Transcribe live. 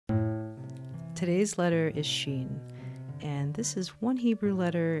Today's letter is Shin, and this is one Hebrew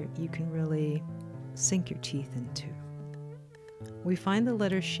letter you can really sink your teeth into. We find the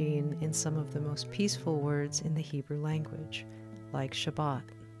letter Shin in some of the most peaceful words in the Hebrew language, like Shabbat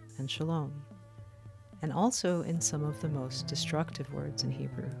and Shalom, and also in some of the most destructive words in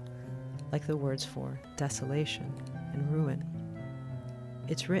Hebrew, like the words for desolation and ruin.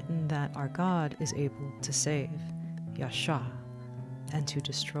 It's written that our God is able to save, Yasha, and to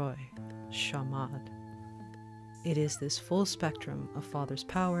destroy, Shamad. It is this full spectrum of Father's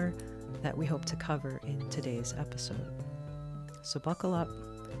power that we hope to cover in today's episode. So buckle up.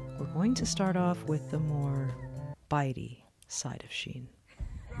 We're going to start off with the more bitey side of Shin.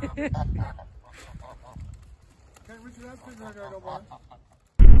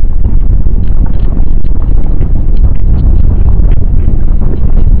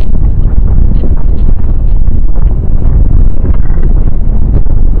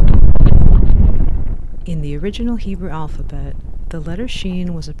 In the original Hebrew alphabet, the letter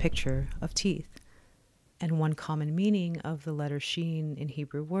Shin was a picture of teeth, and one common meaning of the letter Shin in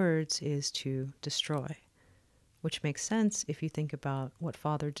Hebrew words is to destroy, which makes sense if you think about what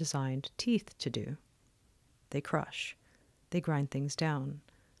Father designed teeth to do. They crush, they grind things down,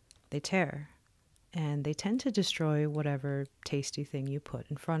 they tear, and they tend to destroy whatever tasty thing you put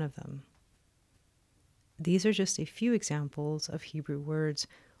in front of them. These are just a few examples of Hebrew words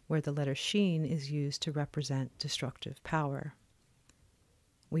where the letter Shin is used to represent destructive power.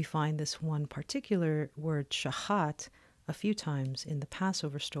 We find this one particular word shahat a few times in the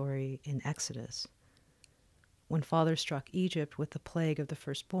Passover story in Exodus. When Father struck Egypt with the plague of the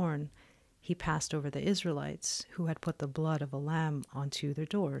firstborn, he passed over the Israelites who had put the blood of a lamb onto their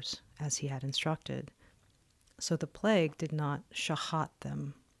doors, as he had instructed. So the plague did not shahat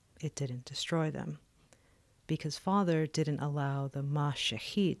them, it didn't destroy them, because Father didn't allow the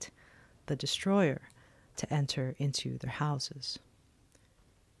Mashahit, the destroyer, to enter into their houses.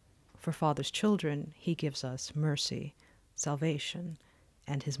 For Father's children, he gives us mercy, salvation,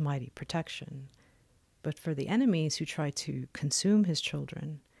 and his mighty protection. But for the enemies who try to consume his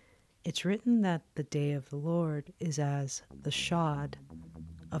children, it's written that the day of the Lord is as the Shad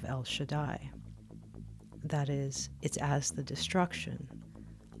of El Shaddai. That is, it's as the destruction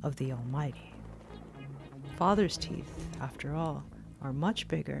of the Almighty. Father's teeth, after all, are much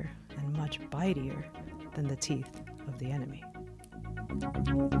bigger and much bitier than the teeth of the enemy.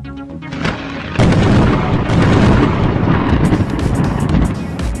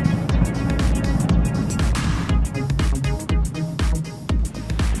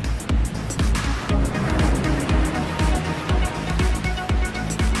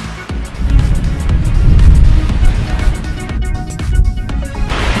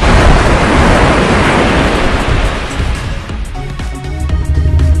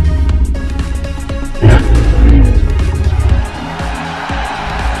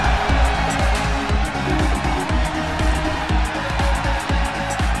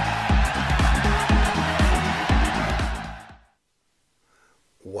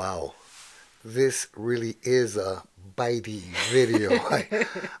 Wow, this really is a bitey video.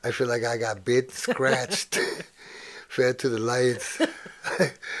 I feel like I got bit, scratched, fed to the lions.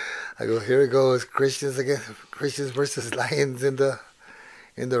 I go, here it goes, Christians versus lions in the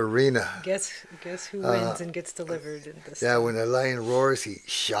arena. Guess who wins and gets delivered in this? Yeah, when a lion roars, he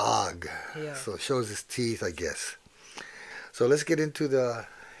shog. Yeah. So it shows his teeth, I guess. So let's get into the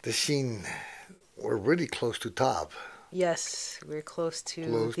Shin. We're really close to top. Yes, we're close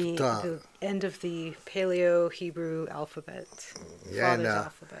to the end of the Paleo Hebrew alphabet, Father's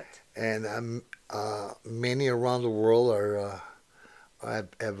alphabet. And many around the world have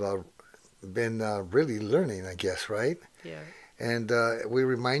been really learning, I guess, right? Yeah. And we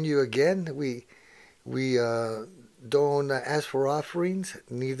remind you again, we don't ask for offerings,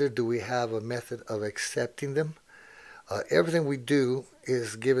 neither do we have a method of accepting them. Everything we do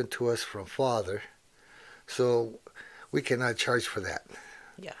is given to us from Father, so we cannot charge for that.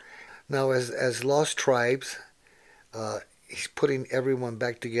 Yeah. Now, as lost tribes, he's putting everyone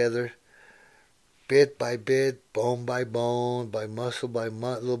back together, bit by bit, bone by bone, by muscle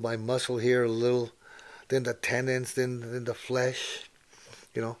little by muscle here, a little, then the tendons, then the flesh,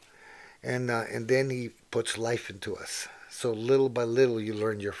 and then he puts life into us. So little by little, you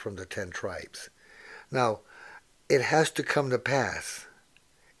learn you're from the 10 tribes. Now, it has to come to pass.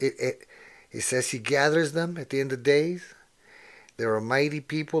 He says he gathers them at the end of days. There are mighty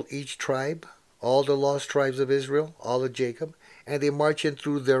people, each tribe, all the lost tribes of Israel, all of Jacob, and they march in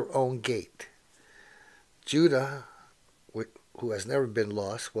through their own gate. Judah, who has never been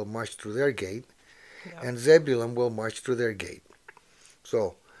lost, will march through their gate, and Zebulun will march through their gate.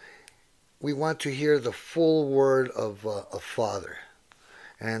 So we want to hear the full word of Father,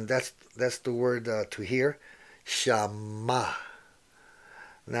 and that's the word to hear, Shama.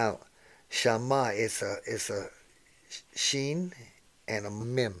 Now, Shama is a sheen and a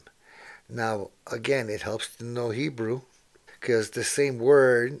mim. Now, again, it helps to know Hebrew because the same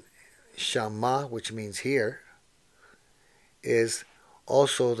word, Shama, which means hear, is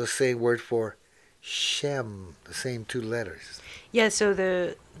also the same word for Shem, the same two letters Yeah, so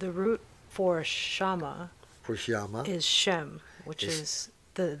the root for Shama for Shama. is Shem, which Is is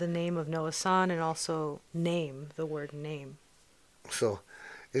the name of Noah's son, and also name, the word name. so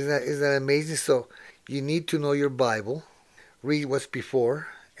isn't that amazing? So you need to know your Bible, read what's before,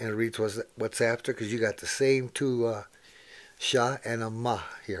 and read what's after, because you got the same two Sha and a Ma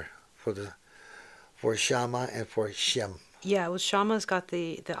here for Shama and for Shem. Yeah, well, Shama's got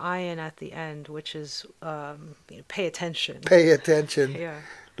the ayin at the end, which is pay attention. Pay attention, Yeah.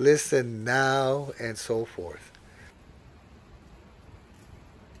 listen now, and so forth.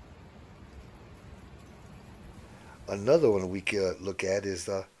 Another one we could look at is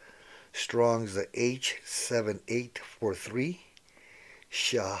Strong's H7843,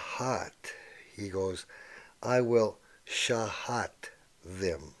 Shahat. He goes, I will shahat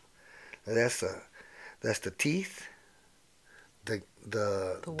them. That's the teeth, the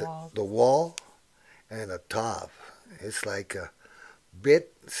the The the, wall. the wall, and a tav. It's like a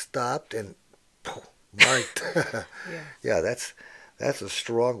bit stopped and marked. Yeah. Yeah, that's a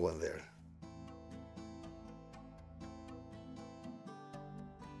strong one there.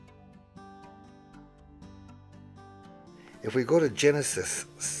 If we go to Genesis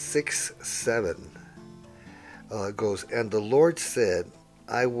 6:7, it goes, and the Lord said,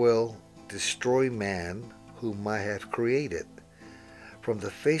 I will destroy man whom I have created from the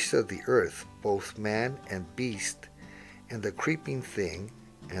face of the earth, both man and beast, and the creeping thing,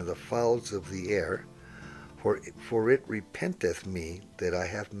 and the fowls of the air, for it repenteth me that I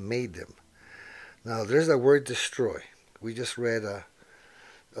have made them. Now there's that word destroy. We just read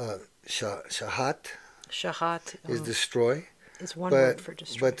shahat Shahat is destroy, is one but word for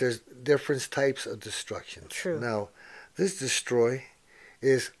destroy. but there's different types of destructions. True. Now this destroy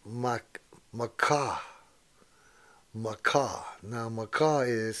is makah. Makah. Now makah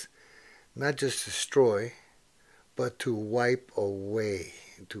is not just destroy, but to wipe away,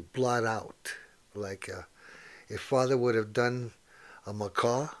 to blot out. Like if Father would have done a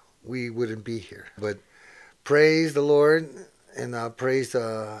macaw, we wouldn't be here. But praise the Lord and praise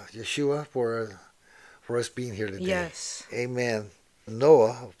Yeshua for us being here today. Yes. Amen.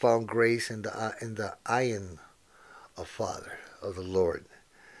 Noah found grace in the ayin of Father of the Lord.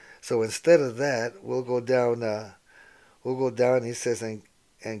 So instead of that, we'll go down. We'll go down. He says, and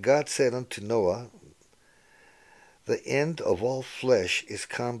God said unto Noah, the end of all flesh is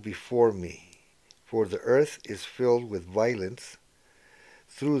come before me, for the earth is filled with violence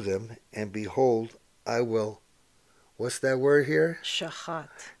through them, and behold, I will. What's that word here? Shahat.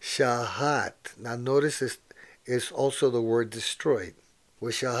 Shahat. Now notice this is also the word destroyed.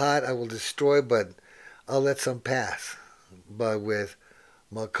 With shahat, I will destroy, but I'll let some pass. But with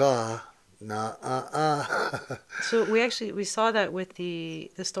makah, nah, So we saw that with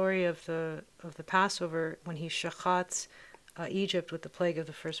the story of the Passover when he shachats Egypt with the plague of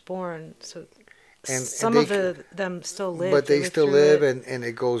the firstborn. So and some they, of them still live. but They they live still through live, it. and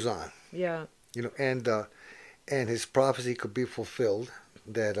it goes on. Yeah. And his prophecy could be fulfilled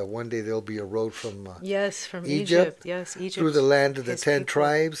that one day there'll be a road from Yes, from Egypt Egypt. Yes, through the Egypt. land of the His 10 people.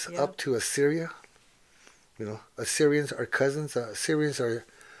 tribes Yeah. up to Assyria. Assyrians are cousins. Assyrians are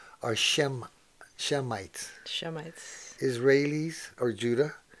Shemites. Shemites. Israelis or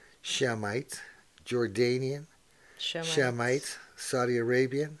Judah, Shemites. Jordanian, Shemites. Shemites. Saudi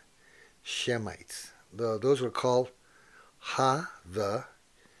Arabian, Shemites. Those were called the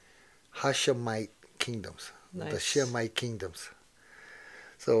Hashemite kingdoms, the Nice. Shemite kingdoms.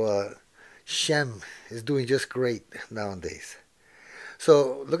 So Shem is doing just great nowadays.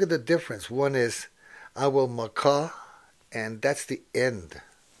 So look at the difference. One is I will makah, and that's the end.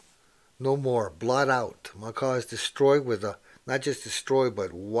 No more. Blot out. Makah is destroy with a not just destroy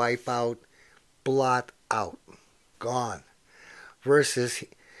but wipe out, blot out, gone. Versus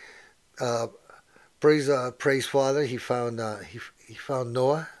uh, praise Father. He found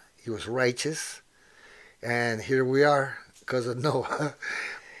Noah. He was righteous, and here we are because of Noah.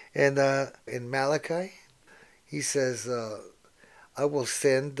 And in Malachi, he says, "I will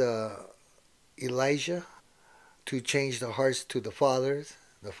send Elijah to change the hearts to the fathers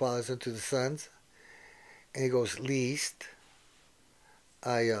unto the sons." And he goes, "Least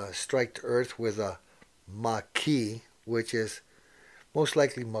I strike the earth with a maki, which is Most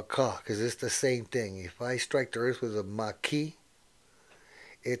likely macaw, because it's the same thing. If I strike the earth with a maki,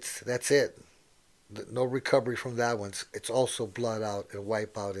 that's it. No recovery from that one. It's also blot out and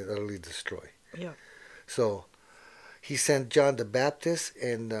wipe out and utterly destroy. Yeah. So he sent John the Baptist,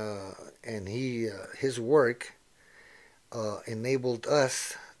 and his work enabled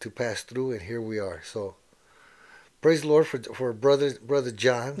us to pass through, and here we are. So praise the Lord for brother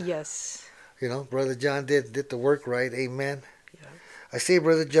John. Yes. You know, brother John did the work right. Amen. Yeah. I say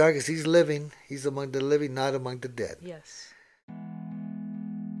brother John because he's living. He's among the living, not among the dead. Yes.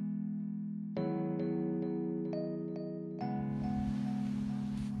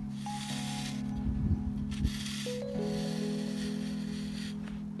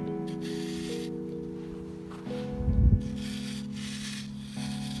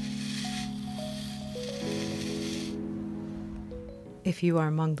 If you are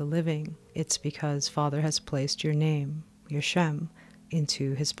among the living, it's because Father has placed your name, your Shem,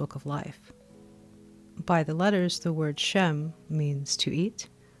 into his book of life. By the letters, the word Shem means to eat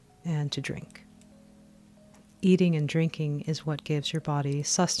and to drink. Eating and drinking is what gives your body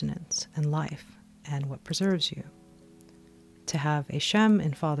sustenance and life, and what preserves you. To have a Shem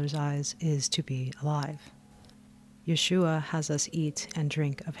in Father's eyes is to be alive. Yeshua has us eat and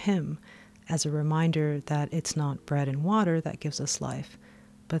drink of him as a reminder that it's not bread and water that gives us life,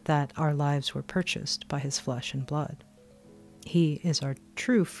 but that our lives were purchased by his flesh and blood. He is our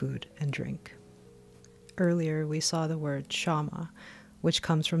true food and drink. Earlier we saw the word Shama, which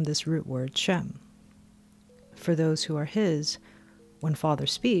comes from this root word Shem. For those who are his, when Father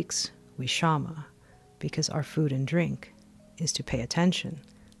speaks, we Shama, because our food and drink is to pay attention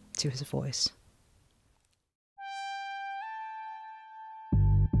to his voice.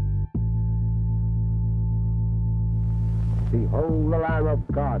 Behold the Lamb of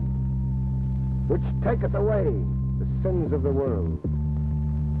God, which taketh away the sins of the world.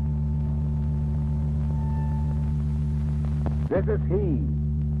 This is he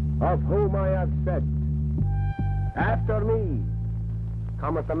of whom I have said, after me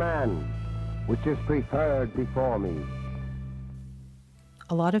cometh a man which is preferred before me.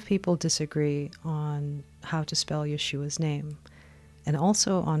 A lot of people disagree on how to spell Yeshua's name, and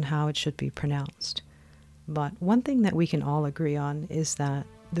also on how it should be pronounced. But one thing that we can all agree on is that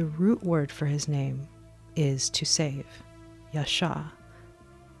the root word for his name is to save, Yasha.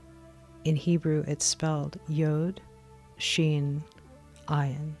 In Hebrew, it's spelled Yod, Shin,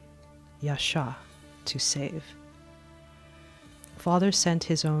 Ayin, Yasha, to save. Father sent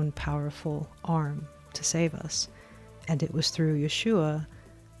his own powerful arm to save us, and it was through Yeshua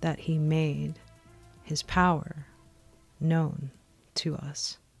that he made his power known to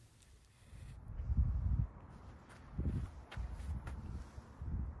us.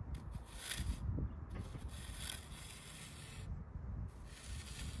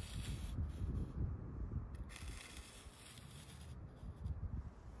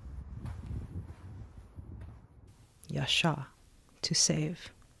 Yasha, to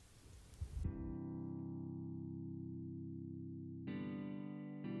save.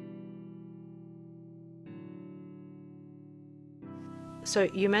 So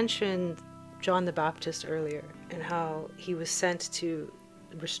you mentioned John the Baptist earlier and how he was sent to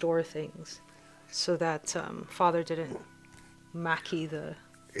restore things so that Father didn't maki the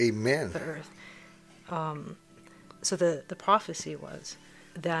Amen. earth. So the prophecy was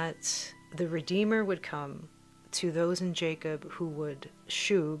that the Redeemer would come to those in Jacob who would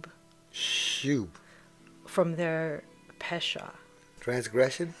shub Shub. from their pesha.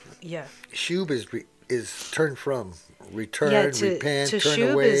 Transgression. Yeah. Shub is turn from, return, Yeah, repent, to turn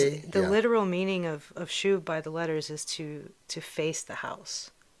shub away. is the Yeah. literal meaning of shub by the letters is to face the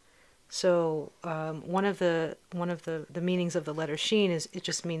house. So one of the meanings of the letter Shin is it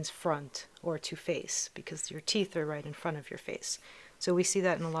just means front or to face because your teeth are right in front of your face. So we see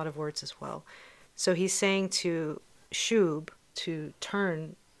that in a lot of words as well. So he's saying to shub, to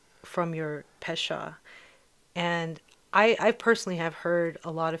turn from your pesha. And I personally have heard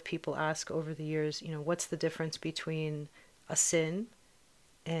a lot of people ask over the years, what's the difference between a sin,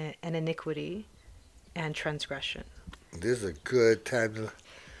 an iniquity, and transgression? This is a good time to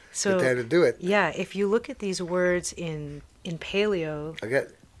So, good time to do it. yeah, if you look at these words in Paleo,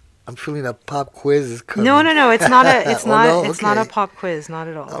 I'm feeling a pop quiz is coming. no, it's not it's Oh, not no? it's not a Okay. pop quiz, not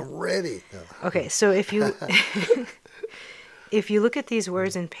at all. I'm ready. No. Okay, so if you if you look at these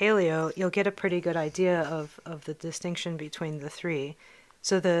words in Paleo, you'll get a pretty good idea of the distinction between the three.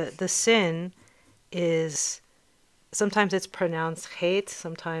 So the sin is sometimes it's pronounced chet,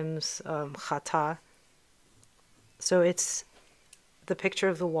 sometimes chata. So it's the picture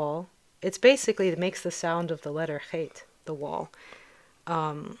of the wall. It's basically it makes the sound of the letter chet, the wall.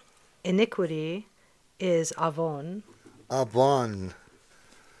 iniquity is avon. Avon.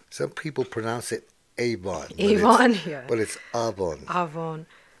 Some people pronounce it Avon. Avon, yeah. But it's Avon. Avon.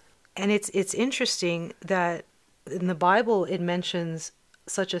 And it's interesting that in the Bible it mentions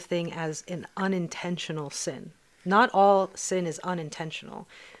such a thing as an unintentional sin. Not all sin is unintentional,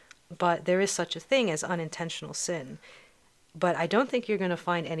 but there is such a thing as unintentional sin. But I don't think you're going to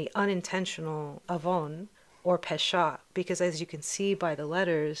find any unintentional avon or pesha, because as you can see by the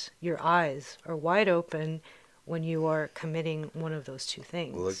letters, your eyes are wide open when you are committing one of those two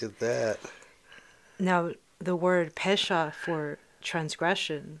things. Look at that. Now, the word pesha for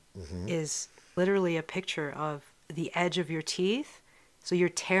transgression is literally a picture of the edge of your teeth. So you're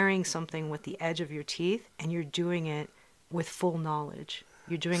tearing something with the edge of your teeth, and you're doing it with full knowledge.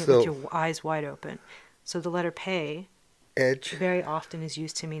 You're doing it with your eyes wide open. So the letter pe, edge, very often is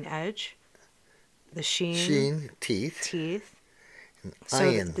used to mean edge. The shin, teeth. Teeth. So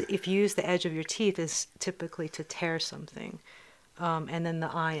if you use the edge of your teeth, is typically to tear something. And then the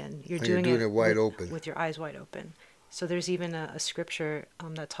ayin, you're doing it wide open. With your eyes wide open. So there's even a scripture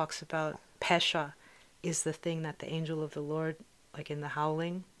that talks about pesha is the thing that the angel of the Lord, like in the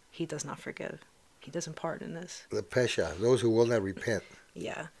howling, he does not forgive. He doesn't pardon this. The pesha, those who will not repent.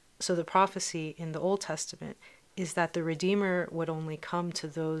 Yeah. So the prophecy in the Old Testament is that the Redeemer would only come to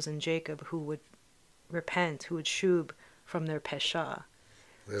those in Jacob who would repent, who would shub from their pesha.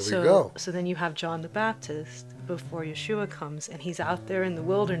 There we go. So then you have John the Baptist before Yeshua comes, and he's out there in the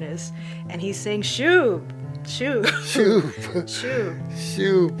wilderness, and he's saying, "Shub, shub, shub, shub,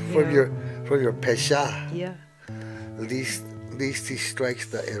 shub from your pesha." Yeah. At least he strikes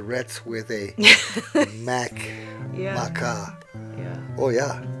the Eretz with a mac, maca. Yeah. Oh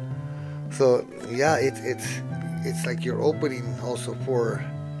yeah. So yeah, it's like you're opening also for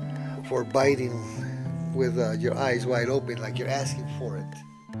biting with your eyes wide open, like you're asking for it.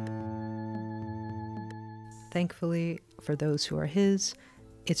 Thankfully, for those who are his,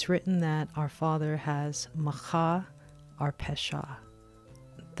 it's written that our Father has macha our pesha.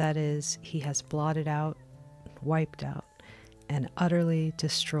 That is, he has blotted out, wiped out, and utterly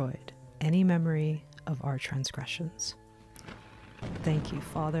destroyed any memory of our transgressions. Thank you,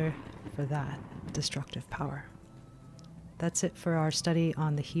 Father, for that destructive power. That's it for our study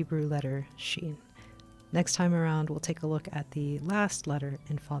on the Hebrew letter Shin. Next time around, we'll take a look at the last letter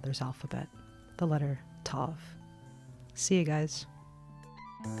in Father's alphabet, the letter Tav. See you guys.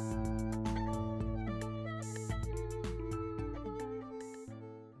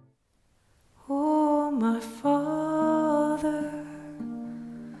 Oh, my Father,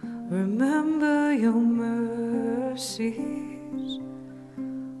 remember your mercies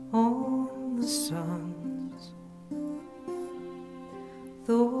on the sons,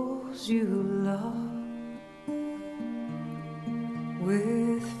 those you love,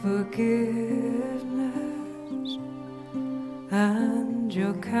 with forgiveness and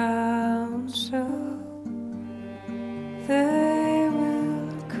your counsel, they will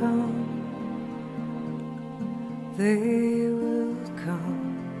come,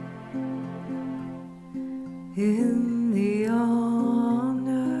 in the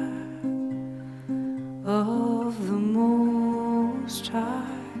honor of the Most High,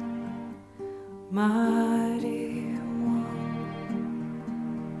 mighty One.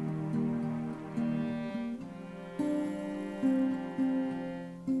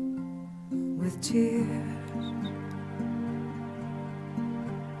 With tears,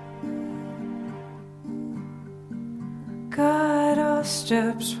 guide our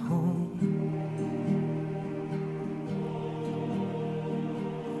steps home.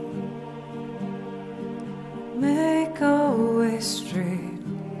 Make our way straight.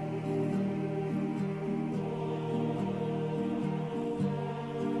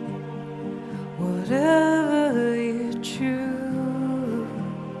 Whatever you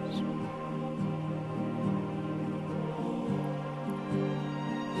choose,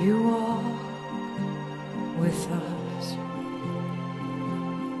 you walk with us.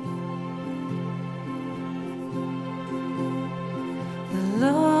 The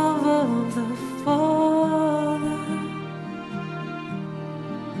love of the Father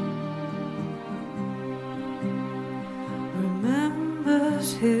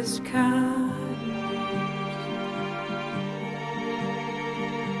remembers his kindness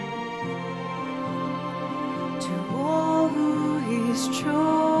to all who he's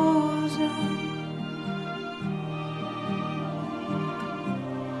chosen.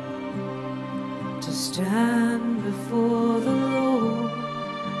 To stand before the Lord,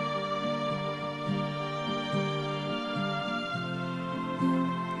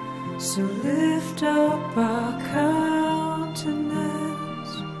 so lift up our countenance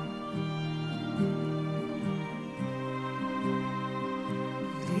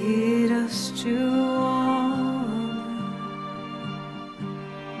to honor,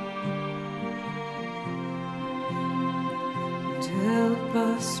 and help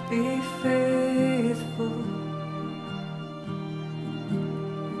us be faithful.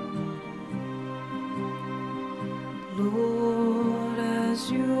 Lord,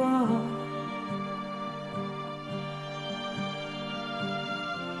 as you are,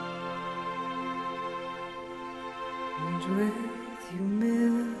 and with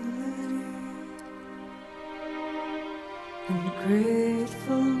humility and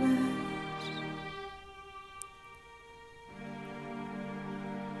gratefulness,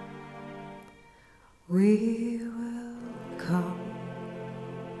 we will come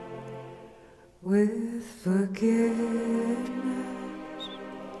with forgiveness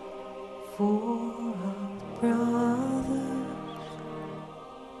for our brothers.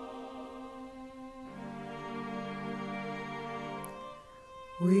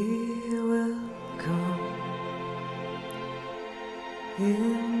 We will come in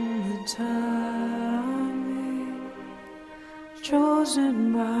the timing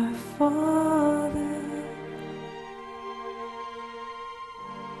chosen by Father.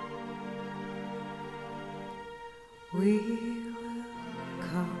 We